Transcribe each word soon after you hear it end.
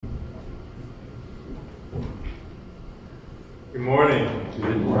Good morning.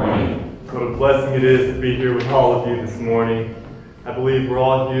 Good morning. What a blessing it is to be here with all of you this morning. I believe we're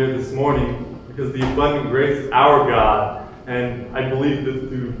all here this morning because the abundant grace is our God, and I believe that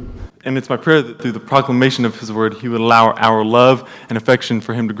it's my prayer that through the proclamation of His Word, He would allow our love and affection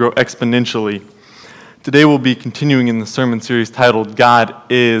for Him to grow exponentially. Today we'll be continuing in the sermon series titled God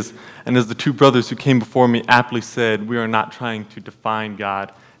Is, and as the two brothers who came before me aptly said, we are not trying to define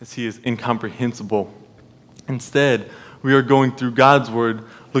God as He is incomprehensible. Instead, we are going through God's Word,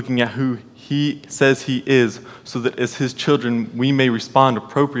 looking at who He says He is, so that as His children, we may respond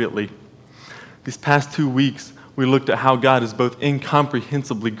appropriately. These past 2 weeks, we looked at how God is both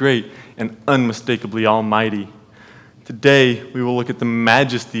incomprehensibly great and unmistakably almighty. Today, we will look at the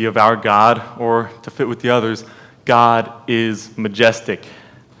majesty of our God, or to fit with the others, God is majestic.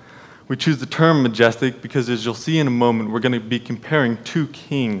 We choose the term majestic because, as you'll see in a moment, we're going to be comparing two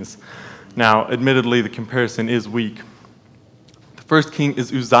kings. Now, admittedly, the comparison is weak. The first king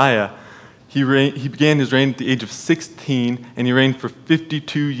is Uzziah. He began his reign at the age of 16, and he reigned for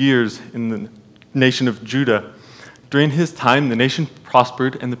 52 years in the nation of Judah. During his time, the nation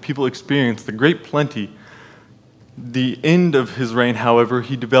prospered, and the people experienced a great plenty. The end of his reign, however,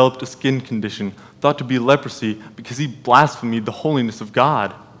 he developed a skin condition, thought to be leprosy, because he blasphemed the holiness of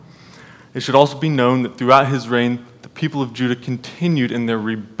God. It should also be known that throughout his reign, the people of Judah continued in their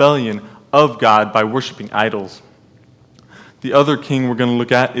rebellion of God by worshiping idols. The other king we're going to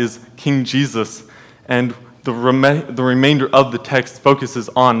look at is King Jesus, and the remainder of the text focuses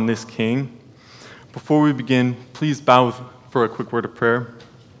on this king. Before we begin, please bow for a quick word of prayer.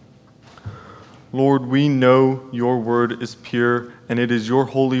 Lord, we know your word is pure, and it is your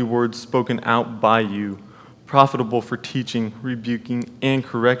holy word spoken out by you, profitable for teaching, rebuking, and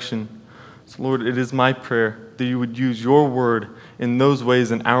correction. So, Lord, it is my prayer that you would use your word in those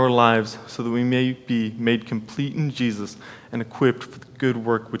ways in our lives so that we may be made complete in Jesus and equipped for the good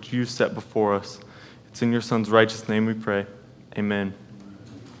work which you set before us. It's in your Son's righteous name we pray. Amen.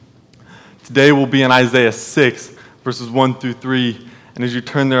 Today we'll be in Isaiah 6, verses 1 through 3, and as you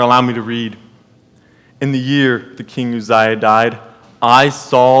turn there, allow me to read. In the year the king Uzziah died, I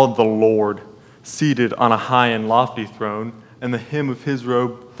saw the Lord seated on a high and lofty throne, and the hem of his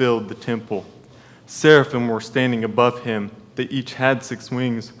robe filled the temple. Seraphim were standing above him. They each had 6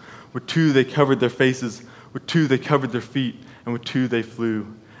 wings. With 2 they covered their faces, with 2 they covered their feet, and with 2 they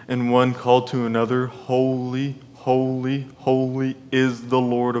flew. And one called to another, Holy, holy, holy is the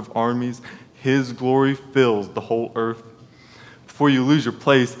Lord of armies. His glory fills the whole earth. Before you lose your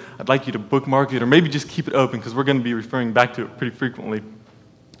place, I'd like you to bookmark it or maybe just keep it open because we're going to be referring back to it pretty frequently.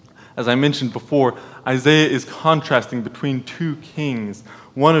 As I mentioned before, Isaiah is contrasting between 2 kings.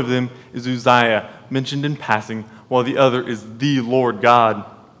 One of them is Uzziah, mentioned in passing, while the other is the Lord God.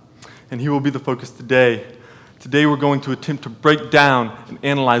 And he will be the focus today. Today we're going to attempt to break down and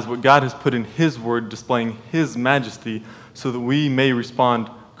analyze what God has put in His Word, displaying His majesty, so that we may respond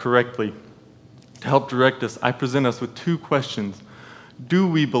correctly. To help direct us, I present us with 2 questions. Do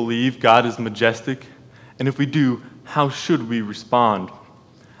we believe God is majestic? And if we do, how should we respond?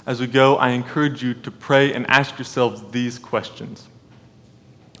 As we go, I encourage you to pray and ask yourselves these questions.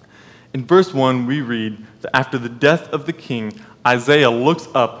 In verse 1, we read that after the death of the king, Isaiah looks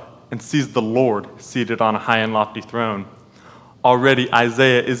up and sees the Lord seated on a high and lofty throne. Already,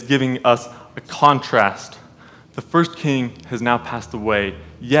 Isaiah is giving us a contrast. The first king has now passed away,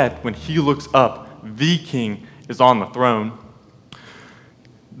 yet when he looks up, the king is on the throne.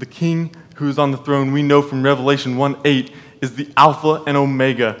 The king who is on the throne, we know from Revelation 1:8, is the Alpha and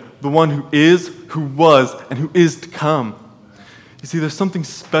Omega, the one who is, who was, and who is to come. You see, there's something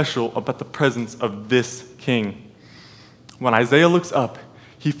special about the presence of this king. When Isaiah looks up,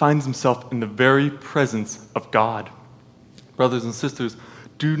 he finds himself in the very presence of God. Brothers and sisters,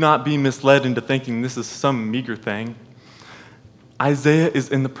 do not be misled into thinking this is some meager thing. Isaiah is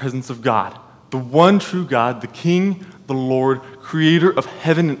in the presence of God, the one true God, the King, the Lord, creator of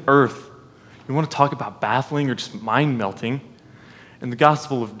heaven and earth. You want to talk about baffling or just mind-melting? In the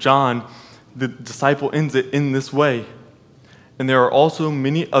Gospel of John, the disciple ends it in this way. And there are also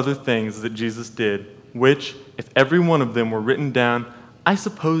many other things that Jesus did, which, if every one of them were written down, I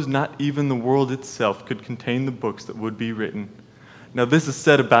suppose not even the world itself could contain the books that would be written. Now this is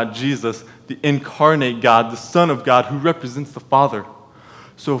said about Jesus, the incarnate God, the Son of God, who represents the Father.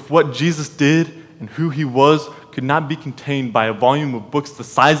 So if what Jesus did and who he was could not be contained by a volume of books the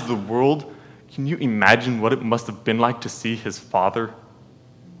size of the world, can you imagine what it must have been like to see his Father?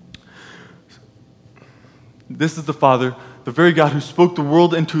 This is the Father, the very God who spoke the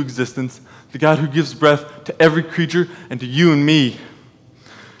world into existence, the God who gives breath to every creature and to you and me.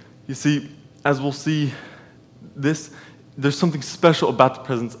 You see, as we'll see There's something special about the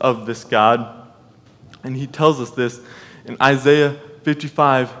presence of this God. And he tells us this in Isaiah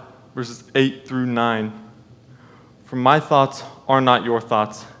 55, verses 8 through 9. For my thoughts are not your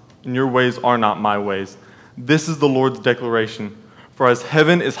thoughts, and your ways are not my ways. This is the Lord's declaration. For as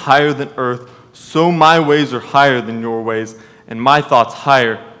heaven is higher than earth, so my ways are higher than your ways, and my thoughts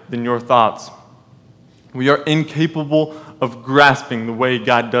higher than your thoughts. We are incapable of grasping the way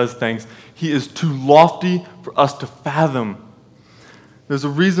God does things. He is too lofty for us to fathom. There's a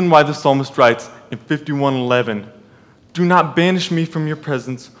reason why the psalmist writes in 51:11, "Do not banish me from your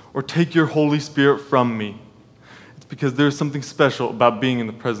presence or take your Holy Spirit from me." It's because there's something special about being in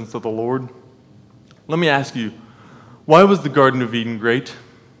the presence of the Lord. Let me ask you, why was the Garden of Eden great?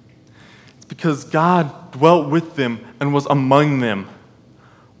 It's because God dwelt with them and was among them.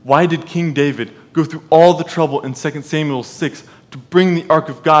 Why did King David go through all the trouble in 2 Samuel 6 to bring the Ark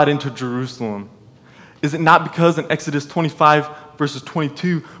of God into Jerusalem? Is it not because in Exodus 25, verses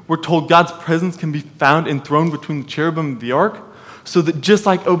 22, we're told God's presence can be found enthroned between the cherubim and the ark, so that just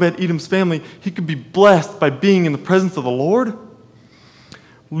like Obed-Edom's family, he could be blessed by being in the presence of the Lord?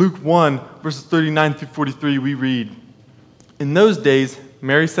 Luke 1, verses 39 through 43, we read, "In those days,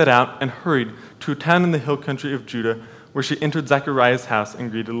 Mary set out and hurried to a town in the hill country of Judah, where she entered Zechariah's house and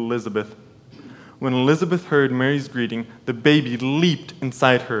greeted Elizabeth. When Elizabeth heard Mary's greeting, the baby leaped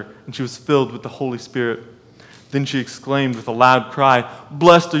inside her, and she was filled with the Holy Spirit. Then she exclaimed with a loud cry,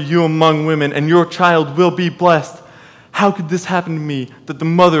 'Blessed are you among women, and your child will be blessed. How could this happen to me, that the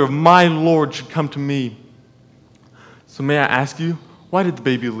mother of my Lord should come to me?'" So may I ask you, why did the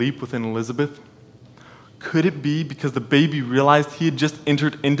baby leap within Elizabeth? Could it be because the baby realized he had just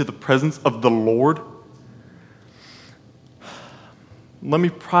entered into the presence of the Lord? Let me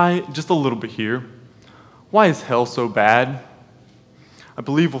pry just a little bit here. Why is hell so bad? I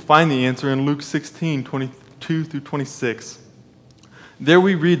believe we'll find the answer in Luke 16, 22 through 26. There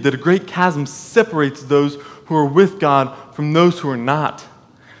we read that a great chasm separates those who are with God from those who are not.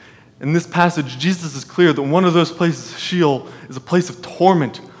 In this passage, Jesus is clear that one of those places, Sheol, is a place of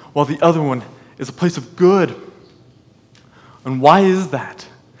torment, while the other one is a place of good. And why is that?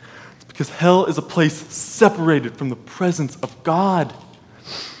 It's because hell is a place separated from the presence of God.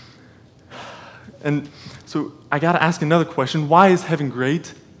 And so I got to ask another question. Why is heaven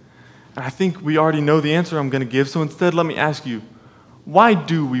great? And I think we already know the answer I'm going to give, so instead let me ask you, why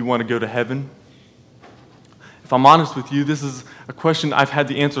do we want to go to heaven? If I'm honest with you, this is a question I've had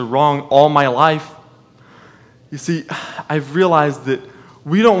the answer wrong all my life. You see, I've realized that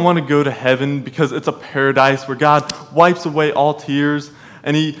we don't want to go to heaven because it's a paradise where God wipes away all tears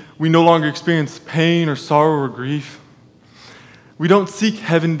and we no longer experience pain or sorrow or grief. We don't seek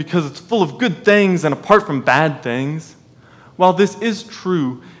heaven because it's full of good things and apart from bad things. While this is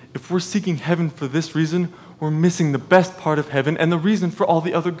true, if we're seeking heaven for this reason, we're missing the best part of heaven and the reason for all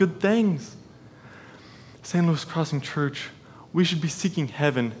the other good things. St. Louis Crossing Church, we should be seeking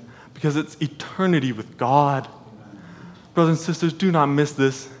heaven because it's eternity with God. Brothers and sisters, do not miss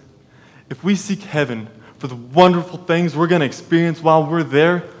this. If we seek heaven for the wonderful things we're going to experience while we're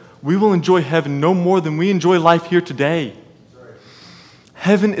there, we will enjoy heaven no more than we enjoy life here today.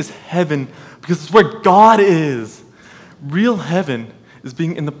 Heaven is heaven because it's where God is. Real heaven is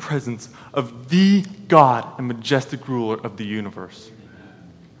being in the presence of the God and majestic ruler of the universe.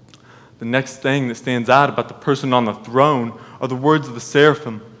 The next thing that stands out about the person on the throne are the words of the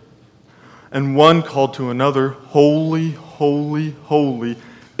seraphim. And one called to another, "Holy, holy, holy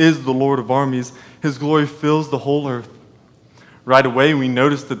is the Lord of armies. His glory fills the whole earth." Right away, we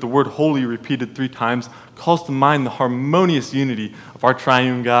notice that the word holy, repeated 3 times, calls to mind the harmonious unity of our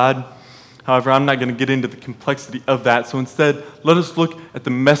triune God. However, I'm not going to get into the complexity of that, so instead, let us look at the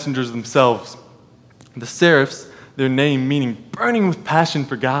messengers themselves. The seraphs, their name meaning burning with passion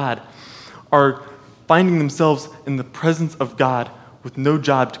for God, are finding themselves in the presence of God with no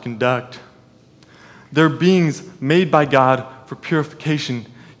job to conduct. They're beings made by God for purification,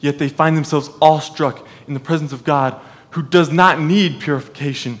 yet they find themselves awestruck in the presence of God who does not need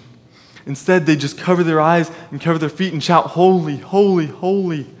purification. Instead, they just cover their eyes and cover their feet and shout, "Holy, holy,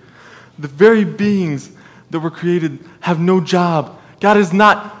 holy." The very beings that were created have no job. God is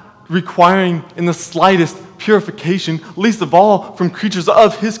not requiring in the slightest purification, least of all from creatures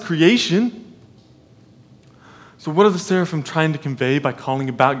of his creation. So what are the seraphim trying to convey by calling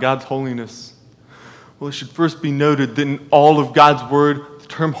about God's holiness? Well, it should first be noted that in all of God's word, the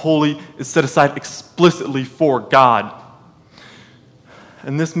term holy is set aside explicitly for God.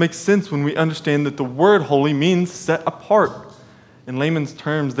 And this makes sense when we understand that the word holy means set apart. In layman's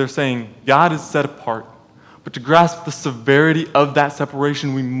terms, they're saying God is set apart. But to grasp the severity of that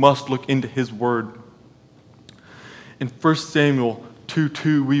separation, we must look into his word. In 1 Samuel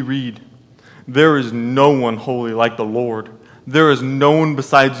 2:2 we read, "There is no one holy like the Lord. There is no one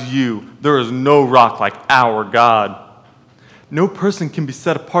besides you. There is no rock like our God." No person can be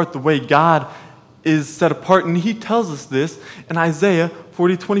set apart the way God is set apart, and he tells us this in Isaiah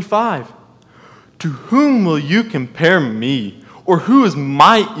 40:25. "To whom will you compare me? Or who is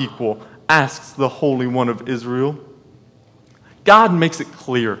my equal?" asks the Holy One of Israel. God makes it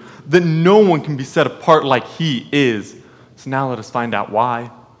clear that no one can be set apart like he is. So now let us find out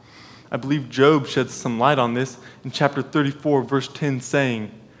why. I believe Job sheds some light on this in chapter 34, verse 10, saying,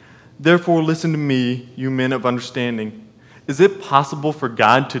 "Therefore listen to me, you men of understanding. Is it possible for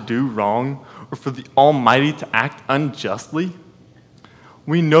God to do wrong, or for the Almighty to act unjustly?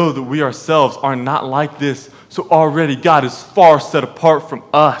 We know that we ourselves are not like this, so already God is far set apart from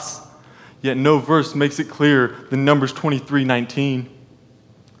us." Yet no verse makes it clearer than Numbers 23:19.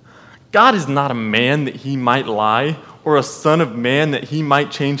 God is not a man that he might lie, or a son of man that he might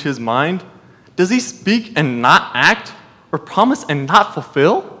change his mind. Does he speak and not act, or promise and not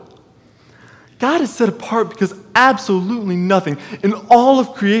fulfill? God is set apart because absolutely nothing in all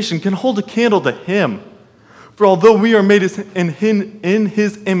of creation can hold a candle to him. For although we are made in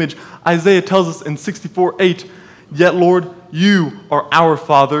his image, Isaiah tells us in 64:8, "Yet, Lord, you are our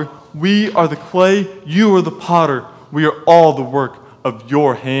Father. We are the clay, you are the potter. We are all the work of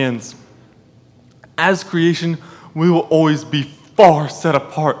your hands." As creation, we will always be far set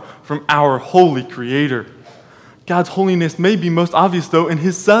apart from our holy Creator. God's holiness may be most obvious, though, in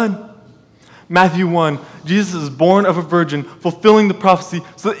his Son. Matthew 1, Jesus is born of a virgin, fulfilling the prophecy,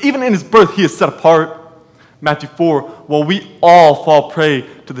 so that even in his birth he is set apart. Matthew 4, while we all fall prey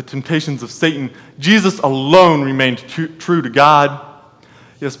to the temptations of Satan, Jesus alone remained true to God.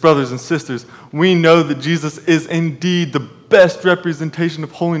 Yes, brothers and sisters, we know that Jesus is indeed the best representation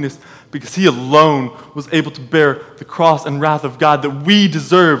of holiness because he alone was able to bear the cross and wrath of God that we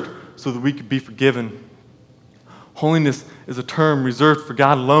deserved so that we could be forgiven. Holiness is a term reserved for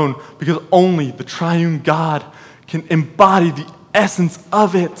God alone because only the triune God can embody the essence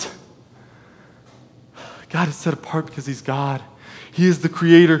of it. God is set apart because he's God. He is the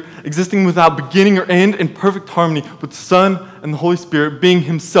Creator, existing without beginning or end in perfect harmony with the Son and the Holy Spirit, being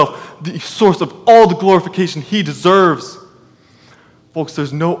himself the source of all the glorification he deserves. Folks,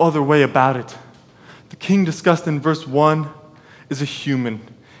 there's no other way about it. The King discussed in verse 1 is a human,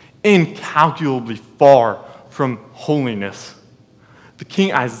 incalculably far from holiness. The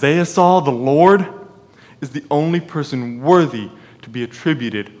King Isaiah saw, the Lord, is the only person worthy to be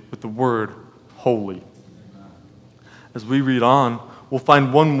attributed with the word holy. As we read on, we'll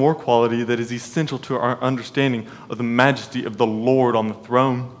find one more quality that is essential to our understanding of the majesty of the Lord on the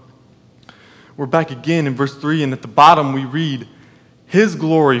throne. We're back again in verse 3, and at the bottom we read, "His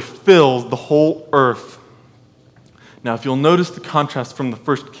glory fills the whole earth." Now, if you'll notice the contrast from the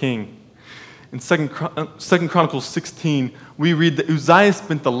first king, in 2 Chronicles 16, we read that Uzziah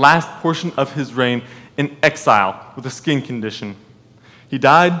spent the last portion of his reign in exile with a skin condition. He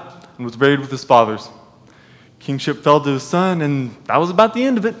died and was buried with his fathers. Kingship fell to his son, and that was about the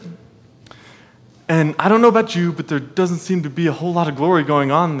end of it. And I don't know about you, but there doesn't seem to be a whole lot of glory going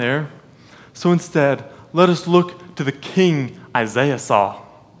on there. So instead, let us look to the king Isaiah saw.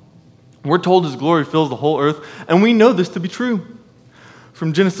 We're told his glory fills the whole earth, and we know this to be true.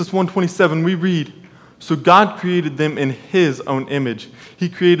 From Genesis 1:27, we read, "So God created them in his own image. He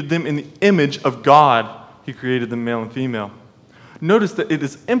created them in the image of God. He created them male and female." Notice that it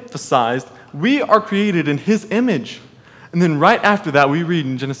is emphasized we are created in his image. And then right after that, we read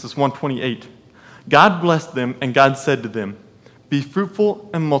in Genesis 1:28, "God blessed them, and God said to them, 'Be fruitful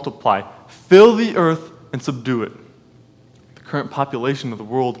and multiply, fill the earth and subdue it.'" The current population of the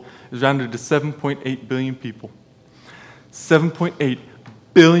world is rounded to 7.8 billion people. 7.8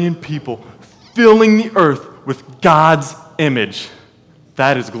 billion people filling the earth with God's image.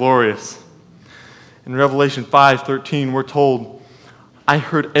 That is glorious. In Revelation 5:13, we're told, "I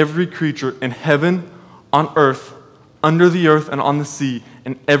heard every creature in heaven, on earth, under the earth, and on the sea,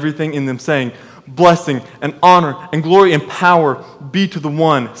 and everything in them saying, 'Blessing and honor and glory and power be to the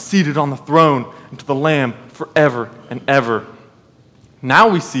one seated on the throne and to the Lamb forever and ever.'" Now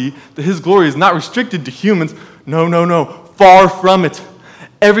we see that his glory is not restricted to humans. No. Far from it.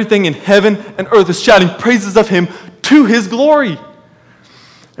 Everything in heaven and earth is shouting praises of him to his glory.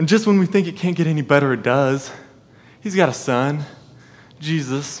 And just when we think it can't get any better, it does. He's got a son,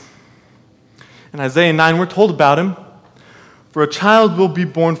 Jesus. In Isaiah 9, we're told about him. "For a child will be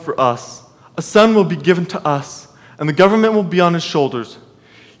born for us, a son will be given to us, and the government will be on his shoulders.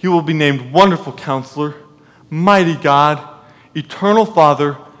 He will be named Wonderful Counselor, Mighty God, Eternal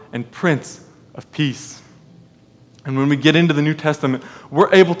Father, and Prince of Peace." And when we get into the New Testament,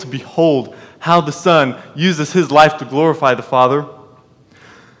 we're able to behold how the Son uses his life to glorify the Father.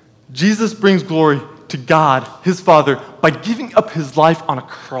 Jesus brings glory to God, his Father, by giving up his life on a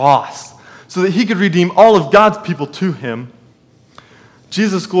cross so that he could redeem all of God's people to him.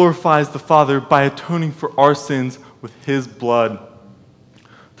 Jesus glorifies the Father by atoning for our sins with his blood.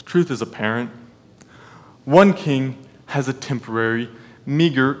 The truth is apparent. One king has a temporary,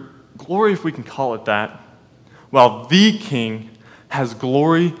 meager glory, if we can call it that, while the king has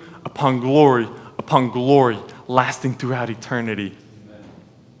glory upon glory upon glory, lasting throughout eternity. Amen.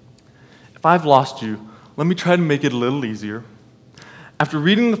 If I've lost you, let me try to make it a little easier. After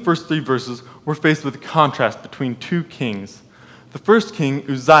reading the first 3 verses, we're faced with a contrast between 2 kings. The first king,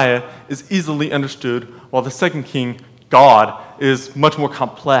 Uzziah, is easily understood, while the second king, God, is much more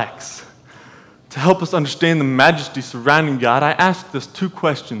complex. To help us understand the majesty surrounding God, I asked us 2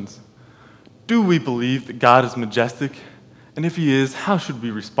 questions. Do we believe that God is majestic? And if he is, how should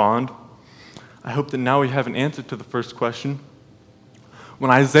we respond? I hope that now we have an answer to the first question. When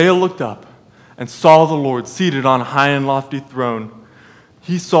Isaiah looked up and saw the Lord seated on a high and lofty throne,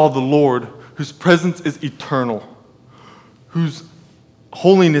 he saw the Lord whose presence is eternal, whose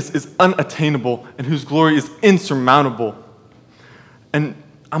holiness is unattainable, and whose glory is insurmountable. And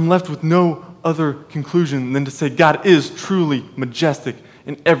I'm left with no other conclusion than to say God is truly majestic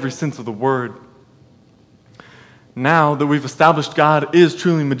in every sense of the word. Now that we've established God is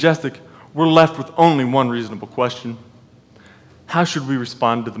truly majestic, we're left with only one reasonable question. How should we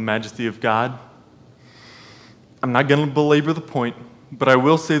respond to the majesty of God? I'm not going to belabor the point, but I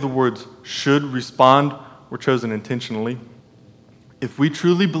will say the words should respond were chosen intentionally. If we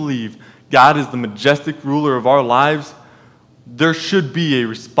truly believe God is the majestic ruler of our lives, there should be a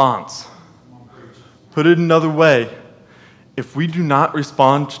response. Put it another way, if we do not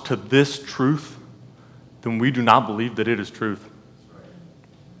respond to this truth, then we do not believe that it is truth.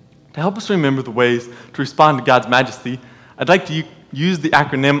 To help us remember the ways to respond to God's majesty, I'd like to use the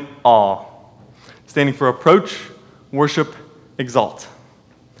acronym AWE, standing for Approach, Worship, Exalt.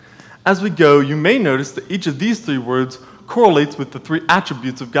 As we go, you may notice that each of these 3 words correlates with the 3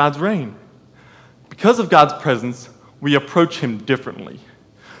 attributes of God's reign. Because of God's presence, we approach him differently.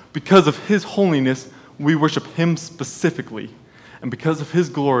 Because of his holiness, we worship him specifically. And because of his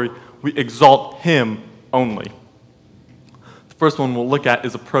glory, we exalt him only. The first one we'll look at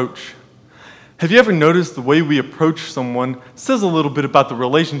is approach. Have you ever noticed the way we approach someone says a little bit about the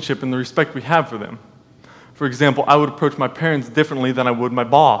relationship and the respect we have for them? For example, I would approach my parents differently than I would my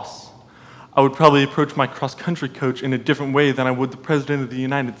boss. I would probably approach my cross-country coach in a different way than I would the President of the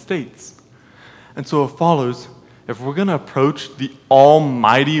United States. And so it follows, if we're going to approach the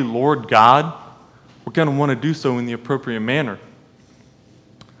almighty Lord God, we're going to want to do so in the appropriate manner.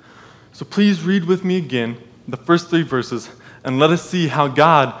 So please read with me again the first 3 verses and let us see how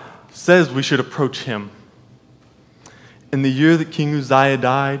God says we should approach him. In the year that King Uzziah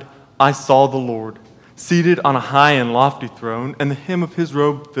died, I saw the Lord seated on a high and lofty throne, and the hem of his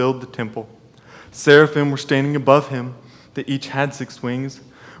robe filled the temple. Seraphim were standing above him. They each had 6 wings.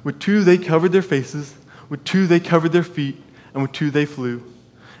 With 2 they covered their faces, with 2 they covered their feet, and with 2 they flew.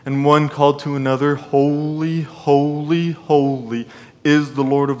 And one called to another, Holy, holy, holy is the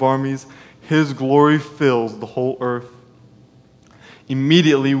Lord of armies. His glory fills the whole earth.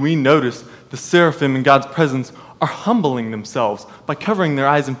 Immediately we notice the seraphim in God's presence are humbling themselves by covering their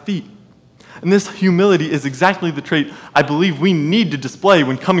eyes and feet. And this humility is exactly the trait I believe we need to display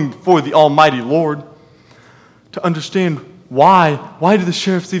when coming before the Almighty Lord. To understand why do the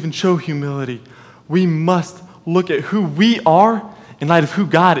seraphs even show humility? We must look at who we are in light of who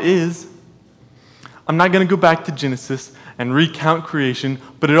God is. I'm not going to go back to Genesis and recount creation,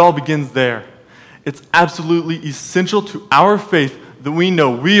 but it all begins there. It's absolutely essential to our faith that we know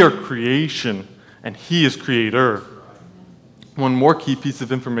we are creation and he is creator. One more key piece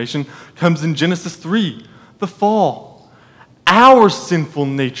of information comes in Genesis 3, the fall. Our sinful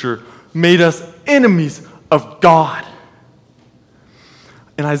nature made us enemies of God.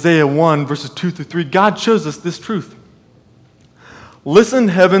 In Isaiah 1, verses 2 through 3, God shows us this truth. Listen,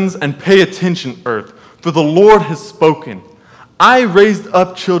 heavens, and pay attention, earth, for the Lord has spoken. I raised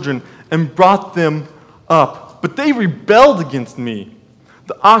up children and brought them up, but they rebelled against me.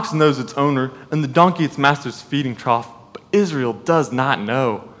 The ox knows its owner, and the donkey its master's feeding trough, but Israel does not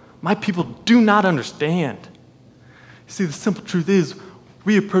know. My people do not understand. You see, the simple truth is,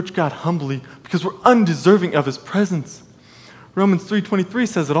 we approach God humbly because we're undeserving of his presence. Romans 3:23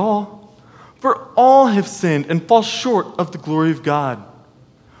 says it all. For all have sinned and fall short of the glory of God.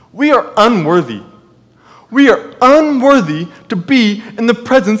 We are unworthy. We are unworthy to be in the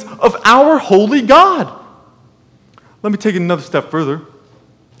presence of our holy God. Let me take it another step further.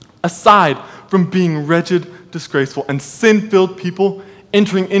 Aside from being wretched, disgraceful, and sin-filled people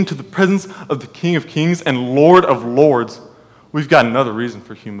entering into the presence of the King of Kings and Lord of Lords, we've got another reason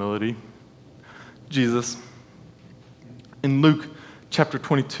for humility. Jesus. In Luke chapter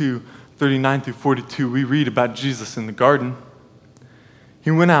 22, 39 through 42, we read about Jesus in the garden.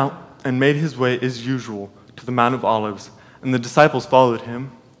 He went out and made his way as usual to the Mount of Olives, and the disciples followed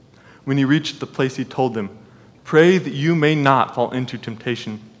him. When he reached the place, he told them, "Pray that you may not fall into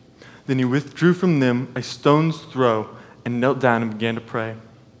temptation." Then he withdrew from them a stone's throw and knelt down and began to pray.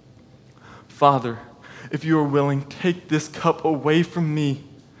 "Father, if you are willing, take this cup away from me.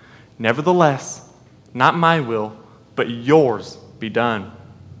 Nevertheless, not my will, but yours be done."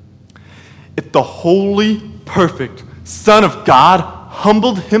 If the holy, perfect Son of God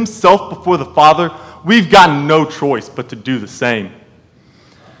humbled himself before the Father, we've got no choice but to do the same.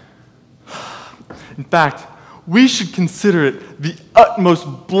 In fact, we should consider it the utmost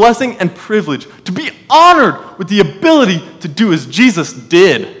blessing and privilege to be honored with the ability to do as Jesus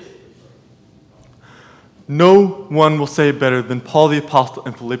did. No one will say it better than Paul the Apostle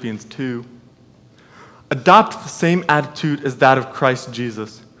in Philippians 2. Adopt the same attitude as that of Christ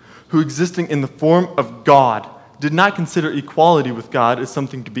Jesus, who existing in the form of God, did not consider equality with God as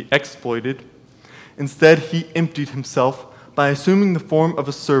something to be exploited. Instead, he emptied himself by assuming the form of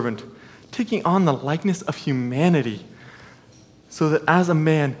a servant, taking on the likeness of humanity, so that as a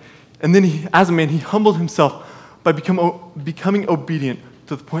man he humbled himself by becoming obedient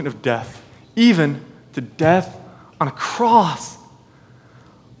to the point of death, even to death on a cross.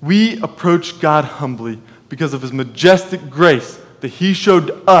 We approach God humbly because of his majestic grace that he showed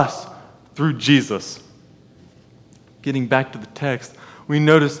to us through Jesus. Getting back to the text, we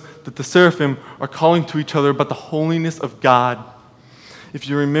notice that the seraphim are calling to each other about the holiness of God. If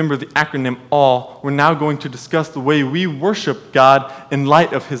you remember the acronym ALL, we're now going to discuss the way we worship God in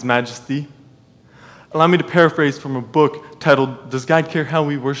light of his majesty. Allow me to paraphrase from a book titled "Does God Care How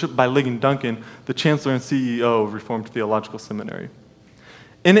We Worship?" by Ligon Duncan, the Chancellor and CEO of Reformed Theological Seminary.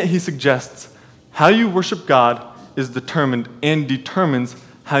 In it, he suggests how you worship God is determined and determines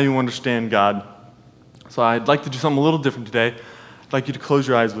how you understand God. So I'd like to do something a little different today. I'd like you to close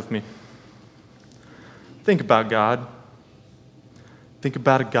your eyes with me. Think about God. Think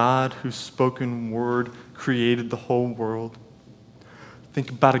about a God whose spoken word created the whole world. Think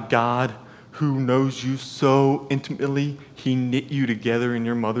about a God who knows you so intimately, he knit you together in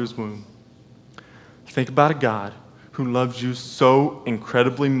your mother's womb. Think about a God who loves you so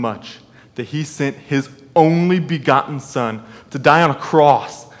incredibly much that he sent his only begotten Son to die on a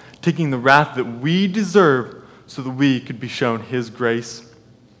cross, taking the wrath that we deserve so that we could be shown his grace.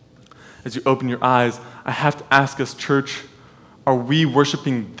 As you open your eyes, I have to ask us, church, are we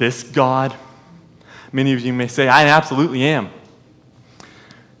worshiping this God? Many of you may say, I absolutely am.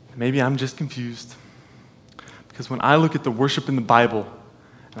 Maybe I'm just confused. Because when I look at the worship in the Bible,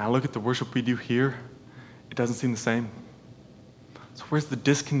 and I look at the worship we do here, it doesn't seem the same. So where's the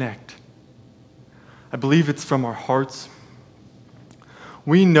disconnect? I believe it's from our hearts.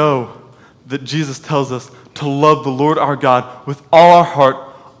 We know that Jesus tells us to love the Lord our God with all our heart,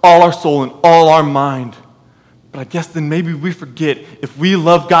 all our soul, and all our mind. But I guess then maybe we forget, if we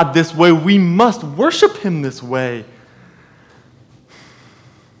love God this way, we must worship him this way.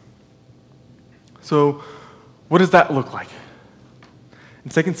 So what does that look like?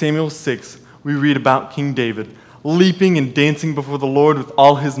 In 2 Samuel 6, we read about King David leaping and dancing before the Lord with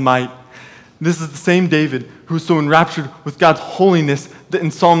all his might. This is the same David who was so enraptured with God's holiness that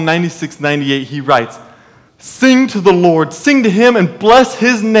in Psalm 96:98 he writes, "Sing to the Lord, sing to him and bless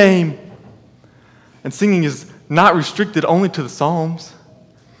his name." And singing is not restricted only to the Psalms.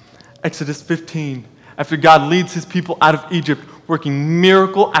 Exodus 15, after God leads his people out of Egypt, working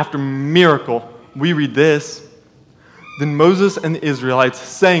miracle after miracle, we read this. Then Moses and the Israelites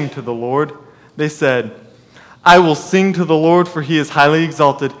sang to the Lord. They said, "I will sing to the Lord, for he is highly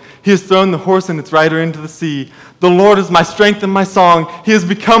exalted. He has thrown the horse and its rider into the sea. The Lord is my strength and my song. He has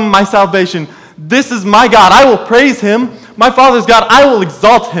become my salvation. This is my God. I will praise him. My father's God. I will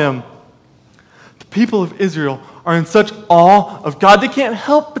exalt him." The people of Israel are in such awe of God, they can't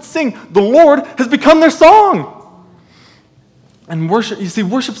help but sing. The Lord has become their song. And worship, you see,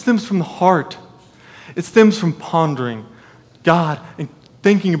 worship stems from the heart. It stems from pondering God and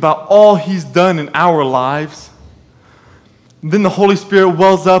thinking about all he's done in our lives. And then the Holy Spirit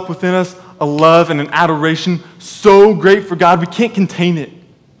wells up within us a love and an adoration so great for God we can't contain it.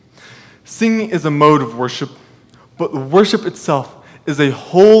 Singing is a mode of worship, but the worship itself is a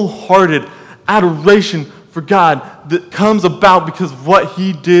wholehearted adoration for God that comes about because of what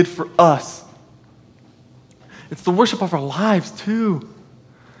he did for us. It's the worship of our lives too.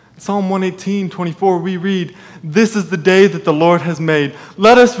 In Psalm 118:24, we read, "This is the day that the Lord has made.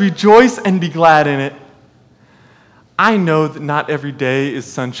 Let us rejoice and be glad in it." I know that not every day is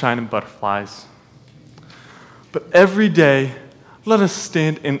sunshine and butterflies. But every day, let us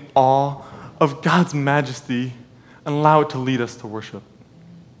stand in awe of God's majesty and allow it to lead us to worship.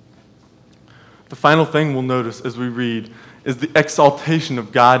 The final thing we'll notice as we read is the exaltation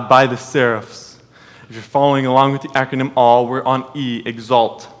of God by the seraphs. If you're following along with the acronym ALL, we're on E,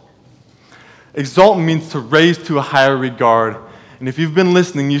 exalt. Exalt means to raise to a higher regard. And if you've been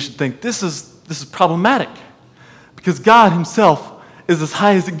listening, you should think, this is problematic. Because God himself is as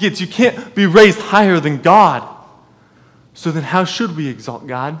high as it gets. You can't be raised higher than God. So then how should we exalt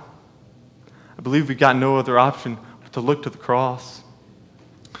God? I believe we've got no other option but to look to the cross.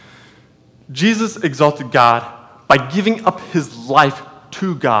 Jesus exalted God by giving up his life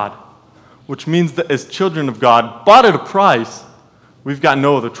to God, which means that as children of God, bought at a price, we've got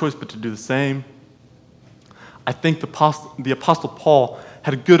no other choice but to do the same. I think the Apostle Paul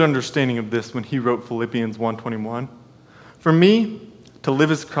had a good understanding of this when he wrote Philippians 1:21. "For me, to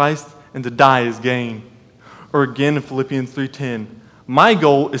live is Christ, and to die is gain." Or again in Philippians 3:10, "My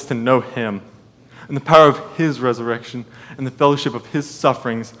goal is to know him, and the power of his resurrection, and the fellowship of his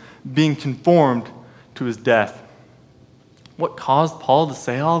sufferings, being conformed to his death." What caused Paul to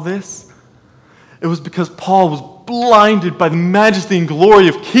say all this? It was because Paul was blinded by the majesty and glory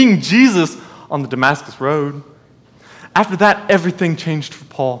of King Jesus on the Damascus Road. After that, everything changed for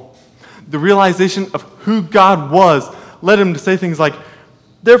Paul. The realization of who God was led him to say things like,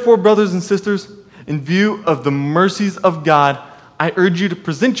 "Therefore, brothers and sisters, in view of the mercies of God, I urge you to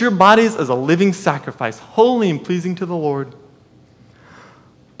present your bodies as a living sacrifice, holy and pleasing to the Lord."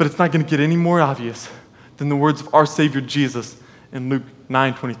 But it's not going to get any more obvious than the words of our Savior Jesus in Luke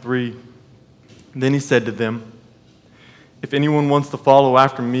 9:23. Then he said to them, "If anyone wants to follow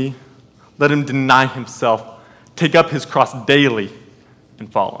after me, let him deny himself, take up his cross daily,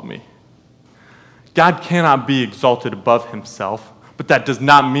 and follow me." God cannot be exalted above himself, but that does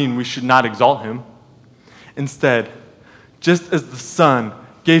not mean we should not exalt him. Instead, just as the Son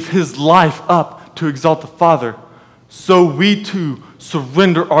gave his life up to exalt the Father, so we too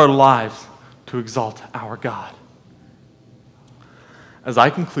surrender our lives to exalt our God. As I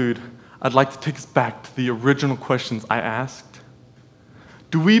conclude, I'd like to take us back to the original questions I asked.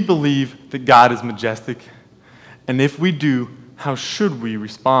 Do we believe that God is majestic? And if we do, how should we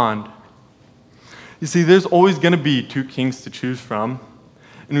respond? You see, there's always going to be two kings to choose from,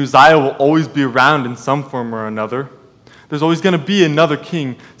 and Uzziah will always be around in some form or another. There's always going to be another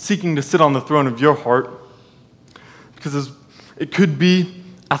king seeking to sit on the throne of your heart, because it could be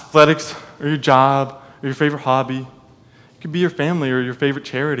athletics or your job or your favorite hobby. It could be your family or your favorite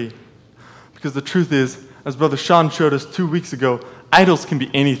charity. Because the truth is, as Brother Sean showed us 2 weeks ago, idols can be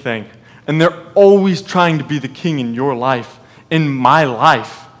anything. And they're always trying to be the king in your life, in my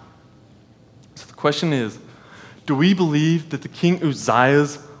life. So the question is, do we believe that the King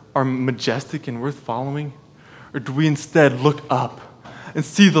Uzziahs are majestic and worth following? Or do we instead look up and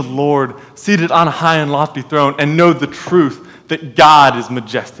see the Lord seated on a high and lofty throne and know the truth that God is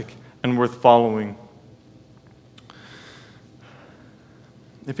majestic and worth following?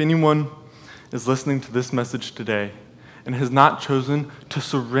 If anyone is listening to this message today and has not chosen to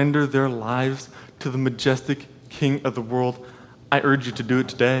surrender their lives to the majestic King of the world, I urge you to do it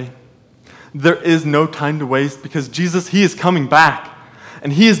today. There is no time to waste because Jesus, he is coming back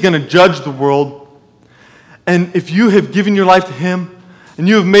and he is going to judge the world. And if you have given your life to him and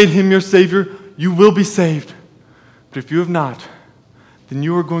you have made him your Savior, you will be saved. But if you have not, then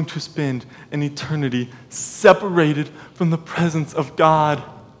you are going to spend an eternity separated from the presence of God.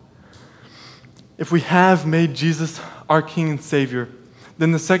 If we have made Jesus our King and Savior,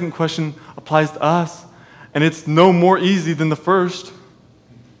 then the second question applies to us, and it's no more easy than the first.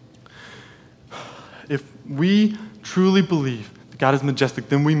 If we truly believe that God is majestic,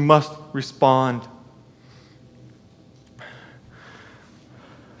 then we must respond.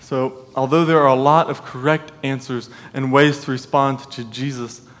 So, although there are a lot of correct answers and ways to respond to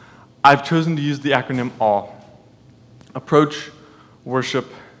Jesus, I've chosen to use the acronym ALL. Approach,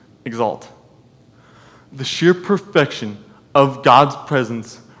 worship, exalt. The sheer perfection of God's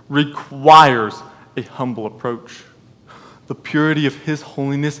presence requires a humble approach. The purity of his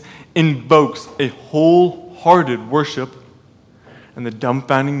holiness invokes a wholehearted worship, and the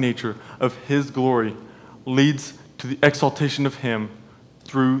dumbfounding nature of his glory leads to the exaltation of him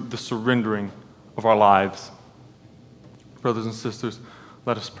through the surrendering of our lives. Brothers and sisters,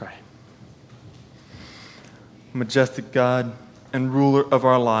 let us pray. Majestic God and ruler of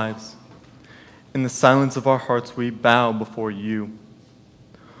our lives, In the silence of our hearts, we bow before you.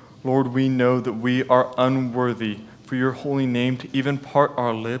 Lord, we know that we are unworthy for your holy name to even part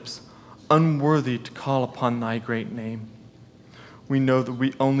our lips, unworthy to call upon thy great name. We know that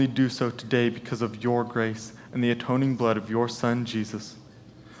we only do so today because of your grace and the atoning blood of your Son, Jesus.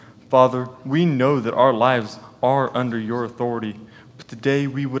 Father, we know that our lives are under your authority, but today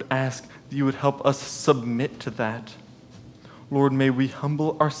we would ask that you would help us submit to that. Lord, may we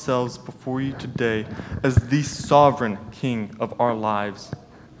humble ourselves before you today as the sovereign King of our lives.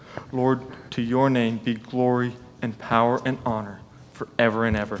 Lord, to your name be glory and power and honor forever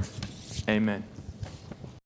and ever. Amen.